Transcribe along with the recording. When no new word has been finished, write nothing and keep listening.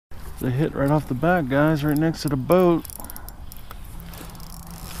They hit right off the bat, guys, right next to the boat.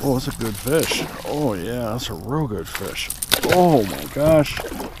 Oh, it's a good fish. Oh yeah, that's a real good fish. Oh my gosh.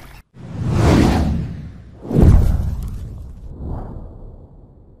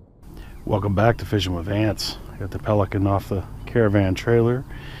 Welcome back to Fishing with Vance. I got the Pelican off the caravan trailer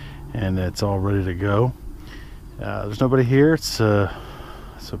and it's all ready to go. There's nobody here. It's a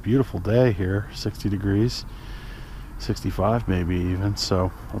beautiful day here, 60 degrees, 65 maybe even.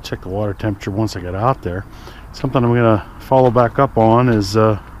 So I'll check the water temperature once I get out there. Something I'm gonna follow back up on is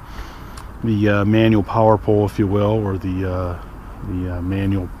the manual power pole, if you will, or the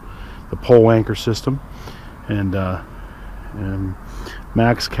pole anchor system. And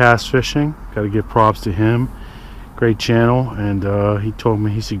Max Cast Fishing, got to give props to him. Great channel, and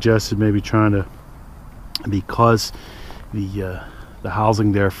he suggested maybe trying to, because the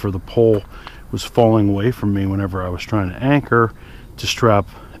housing there for the pole was falling away from me whenever I was trying to anchor, to strap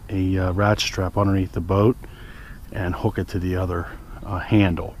a ratchet strap underneath the boat and hook it to the other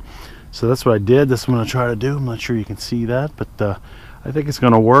handle. So that's what I did. That's what I'm going to try to do. I'm not sure you can see that, but I think it's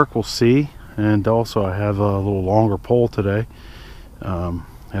going to work. We'll see. And also I have a little longer pole today. I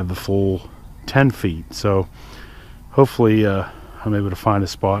have the full 10 feet. So hopefully I'm able to find a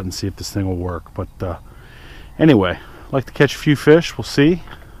spot and see if this thing will work. But anyway, I'd like to catch a few fish. We'll see.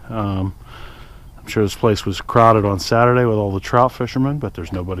 I'm sure this place was crowded on Saturday with all the trout fishermen, but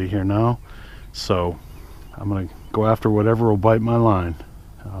there's nobody here now. So I'm going to go after whatever will bite my line.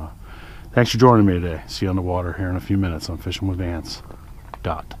 Thanks for joining me today. See you on the water here in a few minutes on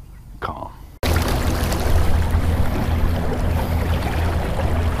fishingwithvance.com.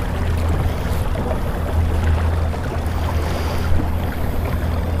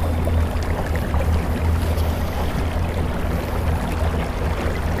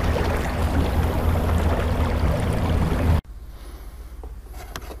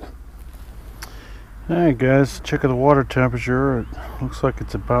 Alright guys, check the water temperature. It looks like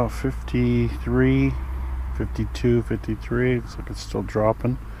it's about 53, 52, 53. Looks like it's still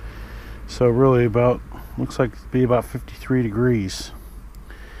dropping. So really looks like it'd be about 53 degrees,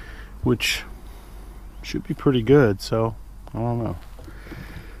 which should be pretty good. So I don't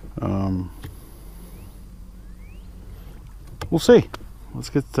know. We'll see. Let's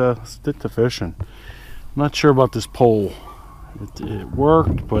get to fishing. I'm not sure about this pole. It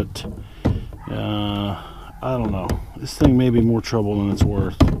worked, but I don't know. This thing may be more trouble than it's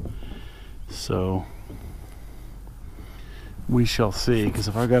worth. So we shall see. Because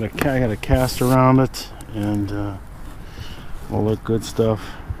if I got a cast around it and all that good stuff.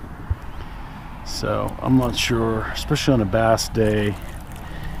 So I'm not sure, especially on a bass day.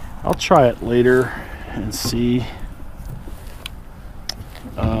 I'll try it later and see.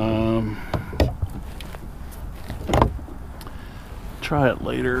 Try it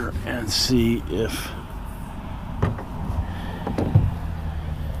later and see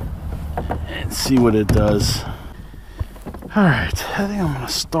see what it does. Alright, I think I'm going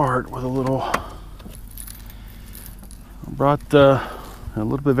to start with a little, I brought a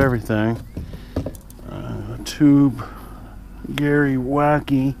little bit of everything. A tube, Gary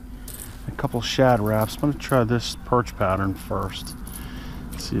Wacky, a couple shad wraps. I'm going to try this perch pattern first.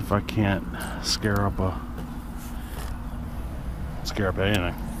 See if I can't scare up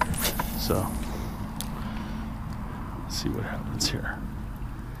anything. So let's see what happens here.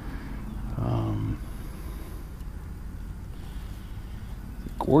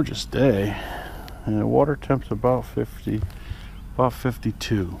 Gorgeous day, and the water temp's about 52.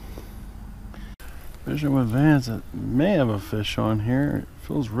 Fishing with Vance, it may have a fish on here. It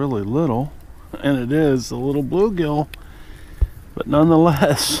feels really little, and it is a little bluegill, but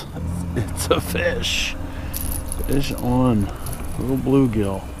nonetheless it's a fish. Fish on. Little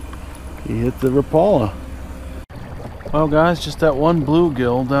bluegill. He hit the Rapala. Well guys, just that one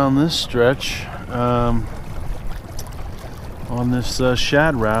bluegill down this stretch on this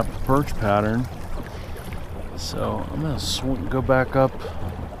shad wrap perch pattern. So I'm gonna go back up,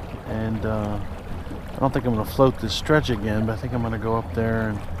 and I don't think I'm gonna float this stretch again, but I think I'm gonna go up there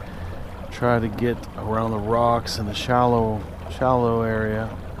and try to get around the rocks in the shallow area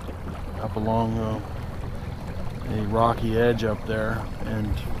up along a rocky edge up there,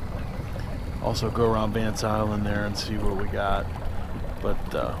 and also go around Vance Island there and see what we got. But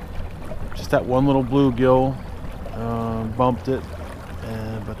just that one little bluegill bumped it,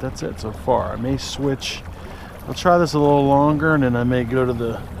 but that's it so far. I may switch. I'll try this a little longer, and then I may go to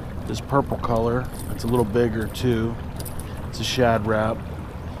this purple color. It's a little bigger too. It's a shad wrap,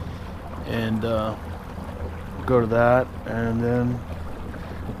 and go to that, and then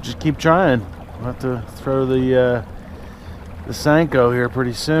just keep trying. I'll have to throw the Senko here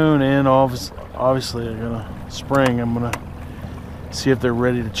pretty soon, and obviously they're gonna spring. I'm gonna see if they're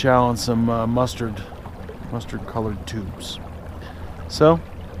ready to challenge some mustard colored tubes. So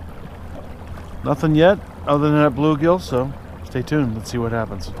nothing yet other than that bluegill, so stay tuned. Let's see what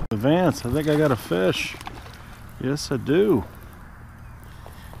happens. Vance, I think I got a fish. Yes, I do.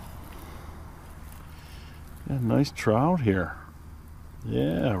 Yeah, nice trout here.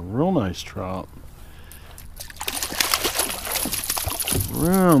 Yeah, real nice trout.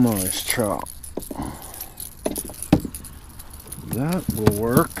 Real nice trout. That will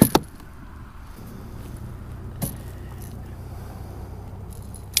work.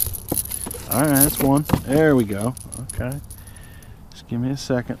 Alright, that's one. There we go. Okay. Just give me a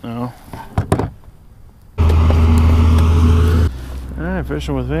second now. Alright,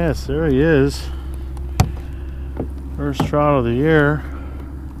 fishing with Vance. There he is. First trout of the year.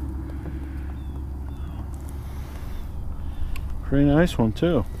 Pretty nice one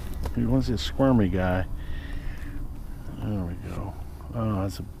too. He wants a squirmy guy. There we go. Oh,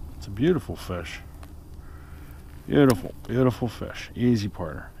 it's a beautiful fish. Beautiful, beautiful fish. Easy,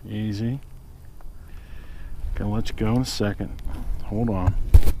 partner. Easy. Gonna let you go in a second. Hold on.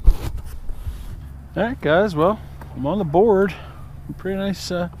 Alright guys, well, I'm on the board. Pretty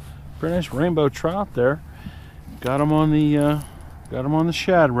nice rainbow trout there. Got him on the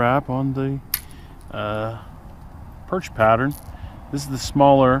shad wrap on the perch pattern. This is the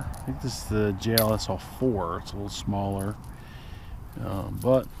smaller, I think this is the JLSL 4. It's a little smaller,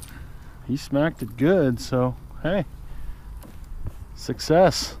 but he smacked it good, so hey,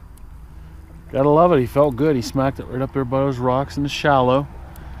 success. Gotta love it. He felt good. He smacked it right up there by those rocks in the shallow,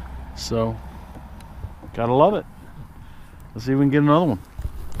 so gotta love it. Let's see if we can get another one.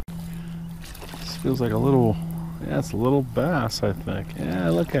 This feels like a little, yeah, it's a little bass, I think. Yeah,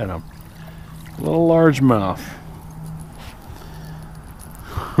 look at him. A little largemouth.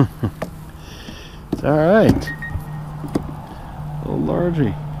 It's alright. A little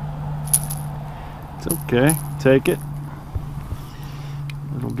largy. It's okay. Take it.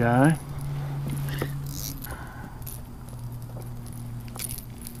 Little guy.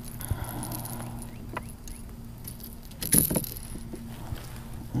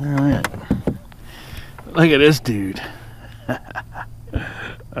 Alright. Look at this dude.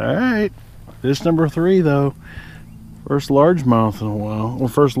 Alright. Fish number 3 though. First largemouth in a while. Well,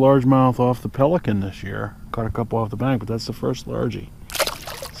 first largemouth off the Pelican this year. Caught a couple off the bank, but that's the first largie.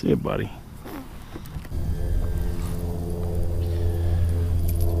 See ya, buddy.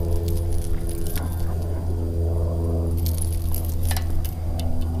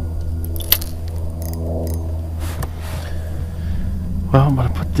 Well, I'm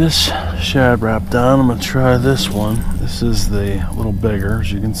going to put this shad wrap down. I'm going to try this one. This is the little bigger,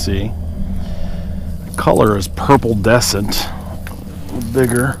 as you can see. The color is purple descent. A little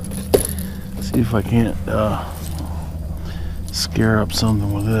bigger. See if I can't scare up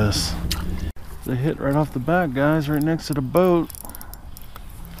something with this. They hit right off the bat, guys, right next to the boat.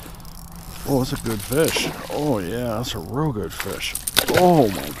 Oh, it's a good fish. Oh, yeah, that's a real good fish. Oh,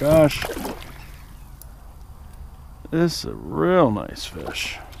 my gosh. This is a real nice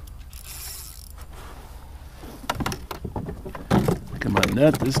fish. Look at my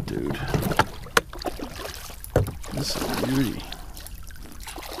net, this dude. This is a beauty.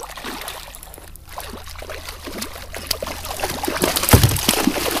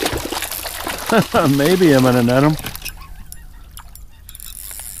 Maybe I'm gonna net him.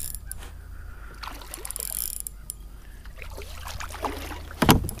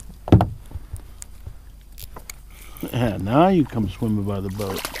 Yeah, now you come swimming by the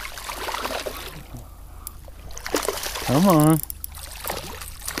boat. Come on.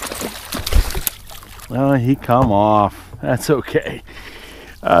 Oh, he come off. That's okay.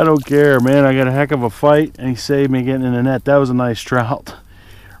 I don't care, man. I got a heck of a fight, and he saved me getting in the net. That was a nice trout.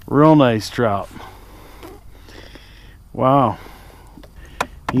 Real nice trout. Wow.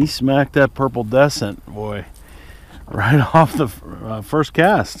 He smacked that purple descent, boy, right off the first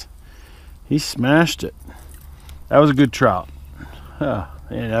cast. He smashed it. That was a good trout. Oh,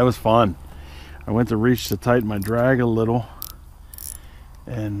 yeah, that was fun. I went to reach to tighten my drag a little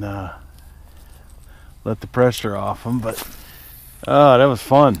and let the pressure off him, but oh, that was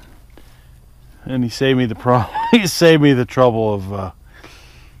fun. And he saved me the he saved me the trouble of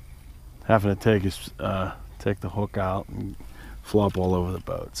having to take the hook out and flop all over the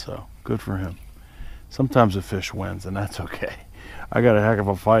boat. So good for him. Sometimes the fish wins, and that's okay. I got a heck of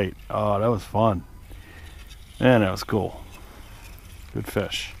a fight. Oh, that was fun. Man, that was cool. Good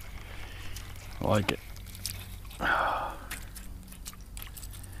fish. I like it.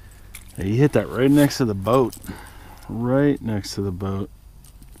 He hit that right next to the boat. right next to the boat.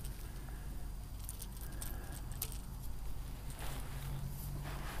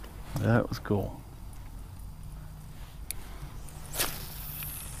 That was cool.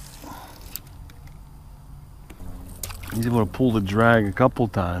 He's able to pull the drag a couple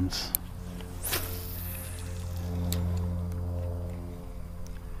times.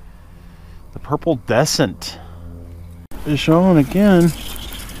 The purple descent. Fish on again.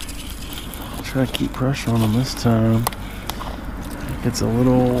 I'll try to keep pressure on him this time. It's a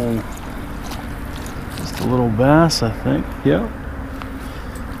little, just a little bass, I think. Yep.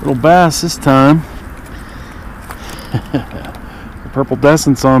 Little bass this time. The purple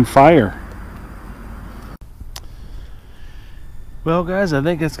descent's on fire. Well, guys, I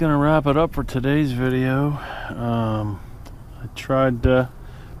think that's going to wrap it up for today's video. I tried a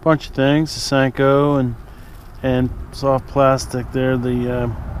bunch of things, the Senko and soft plastic there.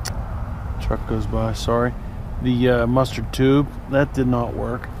 The truck goes by, sorry. The mustard tube, that did not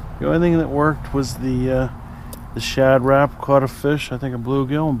work. The only thing that worked was the shad wrap. Caught a fish, I think a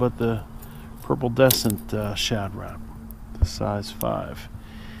bluegill, but the purple descent shad wrap, the size 5,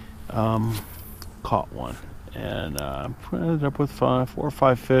 caught one. And ended up with 4 or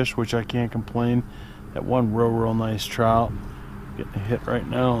 5 fish, which I can't complain. That one real nice trout, getting a hit right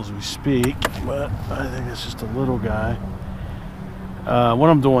now as we speak, but I think it's just a little guy. What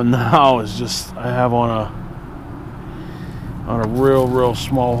I'm doing now is just, I have on a real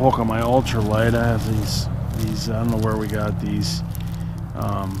small hook on my ultralight. I have these I don't know where we got these,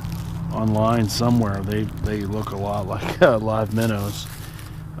 online somewhere. They look a lot like live minnows.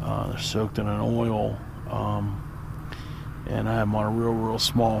 They're soaked in an oil. And I have them on a real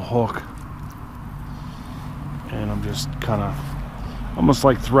small hook, and I'm just kind of almost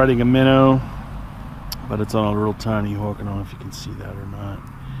like threading a minnow, but it's on a real tiny hook. I don't know if you can see that or not.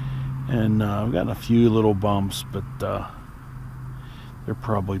 And I've gotten a few little bumps, but they're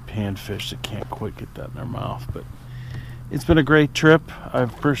probably panfish that can't quite get that in their mouth. But it's been a great trip. I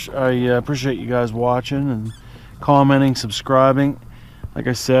appreciate you guys watching and commenting, subscribing. Like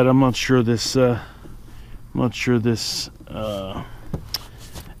I said, I'm not sure this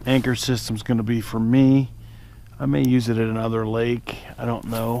anchor system's going to be for me. I may use it at another lake. I don't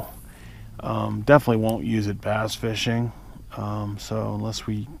know. Definitely won't use it bass fishing. So unless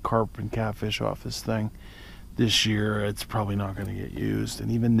we carp and catfish off this thing this year, it's probably not going to get used.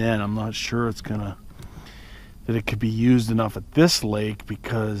 And even then, I'm not sure it's that it could be used enough at this lake,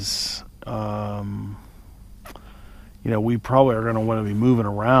 because you know, we probably are going to want to be moving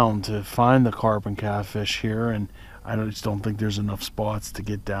around to find the carp and catfish here, and I just don't think there's enough spots to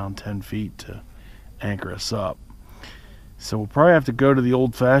get down 10 feet to anchor us up. So we'll probably have to go to the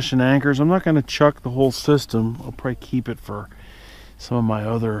old-fashioned anchors. I'm not going to chuck the whole system. I'll probably keep it for some of my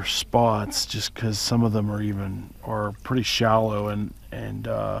other spots, just because some of them are pretty shallow, and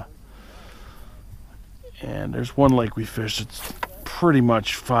there's one lake we fished that's pretty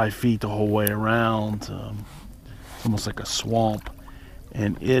much 5 feet the whole way around. Almost like a swamp,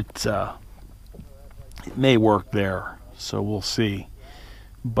 and it may work there, so we'll see.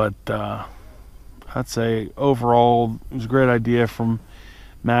 But I'd say overall it was a great idea from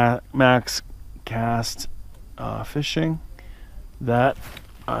Max Cast Fishing. That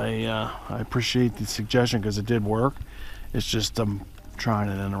I appreciate the suggestion, because it did work. It's just I'm trying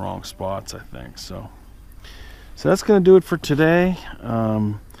it in the wrong spots, I think. So that's gonna do it for today.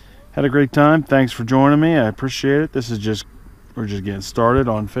 Had a great time. Thanks for joining me. I appreciate it. We're just getting started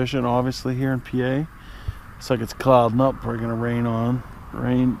on fishing, obviously, here in PA. Looks like it's clouding up. Probably gonna rain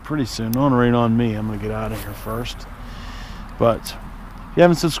pretty soon. Don't rain on me. I'm gonna get out of here first. But if you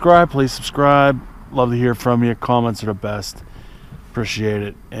haven't subscribed, please subscribe. Love to hear from you. Comments are the best. Appreciate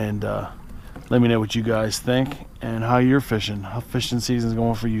it. And let me know what you guys think and how you're fishing. How fishing season's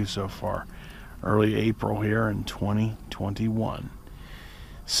going for you so far. Early April here in 2021.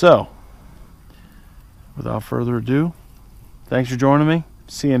 So, without further ado, thanks for joining me.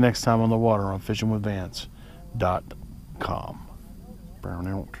 See you next time on the water on fishingwithvance.com. Burn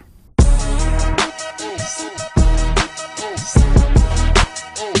out.